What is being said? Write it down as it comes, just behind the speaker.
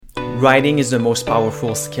Writing is the most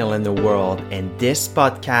powerful skill in the world, and this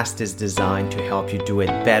podcast is designed to help you do it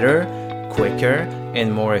better, quicker,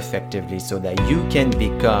 and more effectively so that you can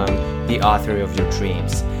become the author of your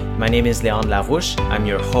dreams. My name is Leon Larouche. I'm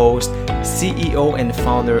your host, CEO, and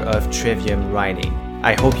founder of Trivium Writing.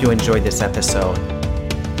 I hope you enjoyed this episode.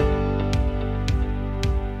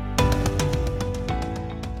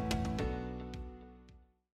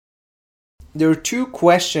 There are two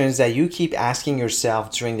questions that you keep asking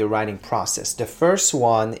yourself during the writing process. The first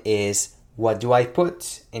one is, what do I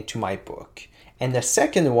put into my book? And the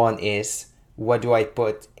second one is, what do I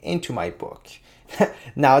put into my book?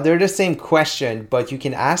 Now, they're the same question, but you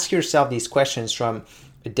can ask yourself these questions from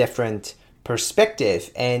a different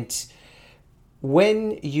perspective. And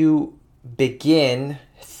when you begin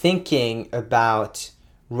thinking about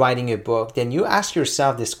writing a book, then you ask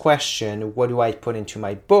yourself this question, what do I put into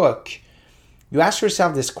my book? You ask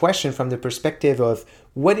yourself this question from the perspective of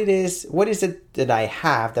what is it that I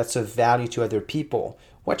have that's of value to other people?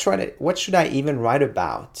 What should I even write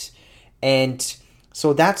about? And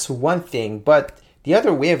so that's one thing. But the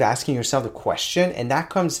other way of asking yourself the question, and that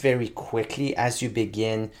comes very quickly as you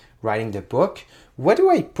begin writing the book, what do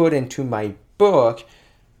I put into my book?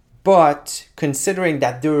 But considering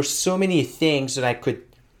that there are so many things that I could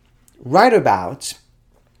write about,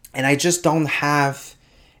 and I just don't have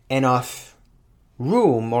enough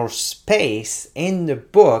room or space in the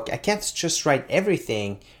book, I can't just write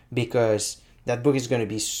everything because that book is going to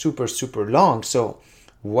be super, super long. So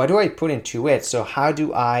what do I put into it? So how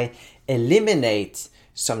do I eliminate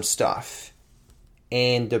some stuff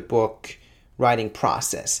in the book writing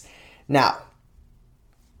process? Now,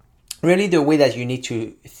 really the way that you need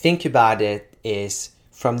to think about it is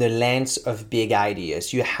from the lens of big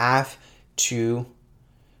ideas. You have to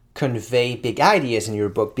convey big ideas in your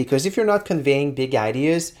book, because if you're not conveying big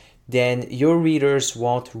ideas, then your readers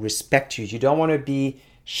won't respect you. You don't want to be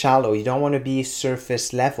shallow. You don't want to be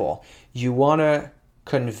surface level. You want to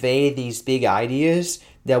convey these big ideas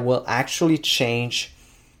that will actually change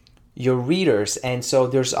your readers. And so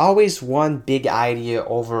there's always one big idea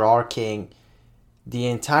overarching the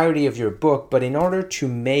entirety of your book. But in order to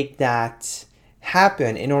make that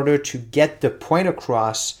happen, in order to get the point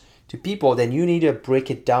across to people, then you need to break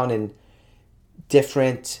it down in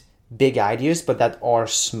different big ideas, but that are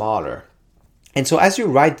smaller. And so as you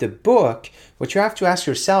write the book, what you have to ask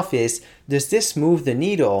yourself is, does this move the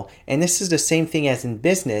needle? And this is the same thing as in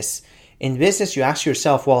business. In business, you ask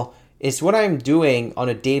yourself, well, is what I'm doing on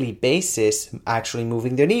a daily basis actually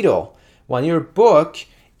moving the needle? Well, in your book,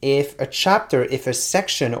 if a chapter, if a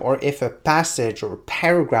section, or if a passage or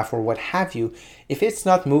paragraph or what have you, if it's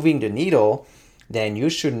not moving the needle, then you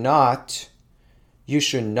should not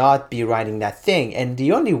be writing that thing. And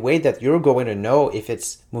the only way that you're going to know if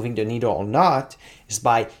it's moving the needle or not is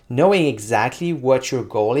by knowing exactly what your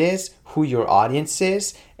goal is, who your audience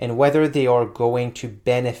is, and whether they are going to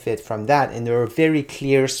benefit from that. And there are very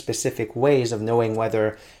clear, specific ways of knowing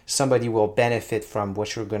whether somebody will benefit from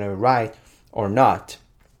what you're going to write or not.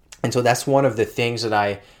 And so that's one of the things that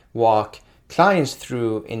I walk clients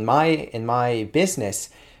through in my business.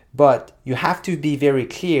 But you have to be very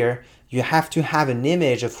clear. You have to have an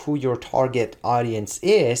image of who your target audience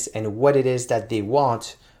is and what it is that they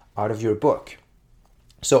want out of your book.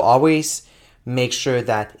 So always make sure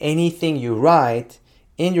that anything you write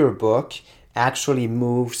in your book actually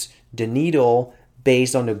moves the needle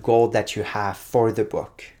based on the goal that you have for the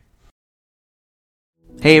book.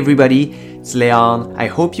 Hey everybody, it's Leon. I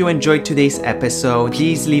hope you enjoyed today's episode.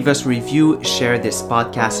 Please leave us a review, share this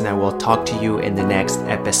podcast, and I will talk to you in the next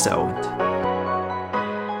episode.